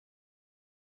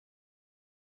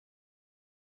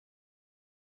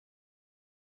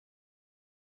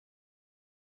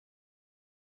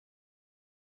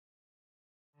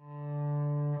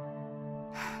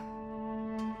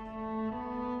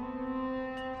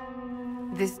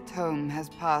This tome has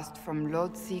passed from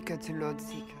Lord Seeker to Lord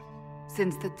Seeker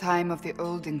since the time of the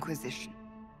old Inquisition.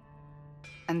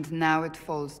 And now it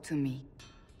falls to me.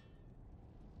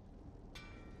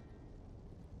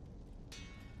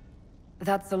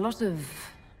 That's a lot of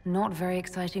not very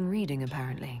exciting reading,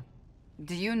 apparently.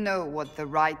 Do you know what the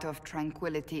Rite of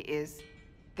Tranquility is?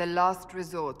 The last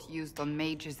resort used on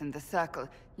mages in the Circle,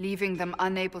 leaving them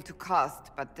unable to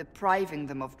cast, but depriving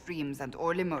them of dreams and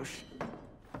all emotion.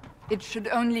 It should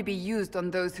only be used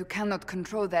on those who cannot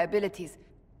control their abilities,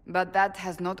 but that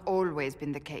has not always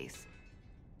been the case.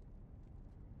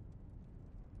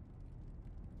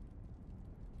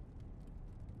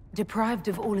 Deprived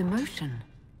of all emotion?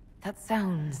 That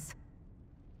sounds...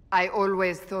 I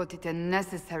always thought it a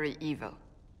necessary evil.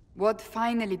 What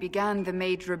finally began the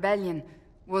Mage Rebellion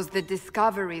was the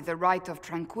discovery the Rite of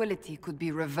Tranquility could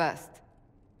be reversed.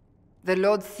 The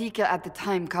Lord Seeker at the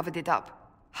time covered it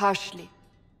up, harshly.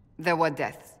 There were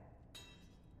deaths.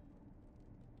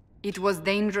 It was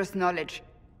dangerous knowledge,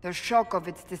 the shock of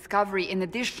its discovery in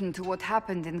addition to what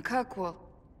happened in Kirkwall.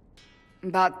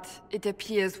 But it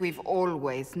appears we've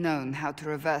always known how to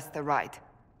reverse the Rite,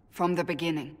 from the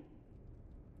beginning.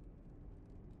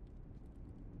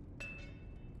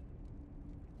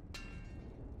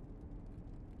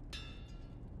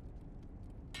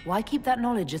 Why keep that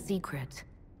knowledge a secret?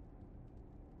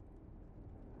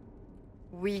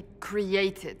 We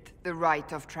created the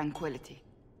Rite of Tranquility.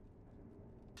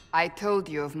 I told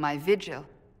you of my vigil,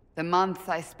 the months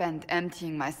I spent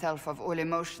emptying myself of all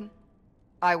emotion.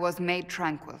 I was made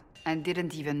tranquil, and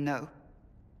didn't even know.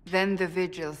 Then the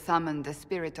vigil summoned the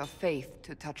spirit of faith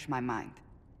to touch my mind.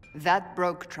 That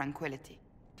broke tranquility,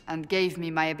 and gave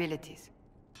me my abilities.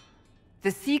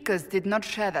 The Seekers did not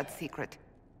share that secret.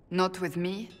 Not with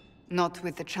me, not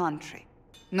with the Chantry,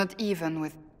 not even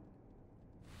with...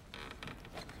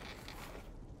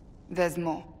 There's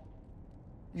more.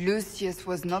 Lucius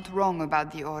was not wrong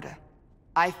about the Order.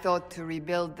 I thought to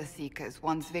rebuild the Seekers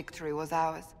once victory was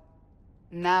ours.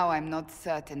 Now I'm not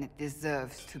certain it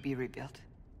deserves to be rebuilt.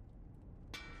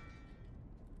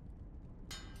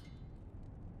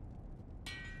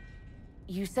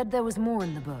 You said there was more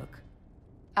in the book.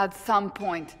 At some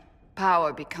point,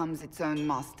 power becomes its own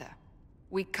master.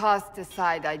 We cast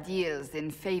aside ideals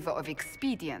in favor of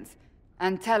expedience,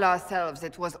 and tell ourselves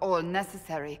it was all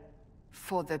necessary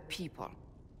for the people.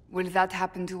 Will that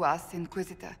happen to us,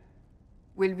 Inquisitor?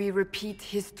 Will we repeat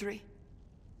history?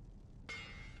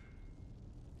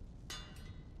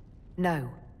 No,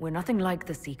 we're nothing like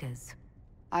the Seekers.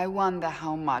 I wonder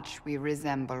how much we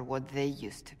resemble what they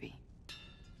used to be.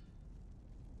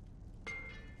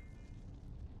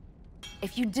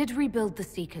 If you did rebuild the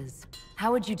Seekers,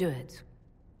 how would you do it?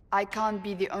 I can't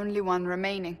be the only one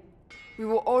remaining. We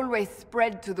will always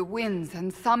spread to the winds,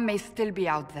 and some may still be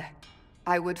out there.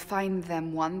 I would find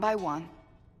them one by one.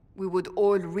 We would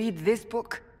all read this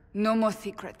book, no more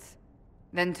secrets.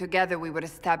 Then together we would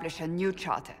establish a new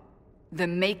charter. The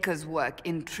Maker's work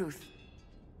in truth.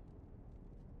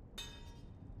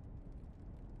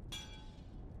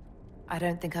 I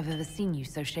don't think I've ever seen you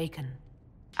so shaken.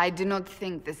 I do not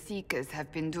think the Seekers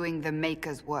have been doing the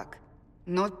Maker's work.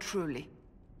 Not truly.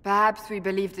 Perhaps we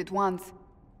believed it once.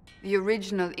 The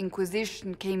original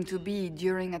Inquisition came to be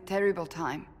during a terrible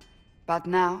time. But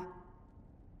now,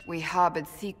 we harbored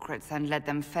secrets and let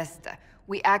them fester.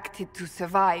 We acted to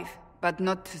survive, but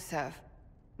not to serve.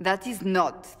 That is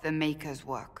not the Maker's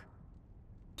work.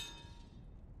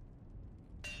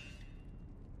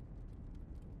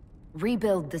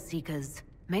 Rebuild the Seekers.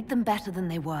 Make them better than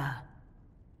they were.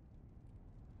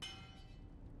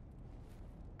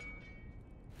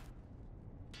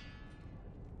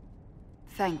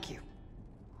 Thank you.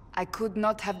 I could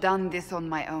not have done this on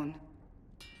my own.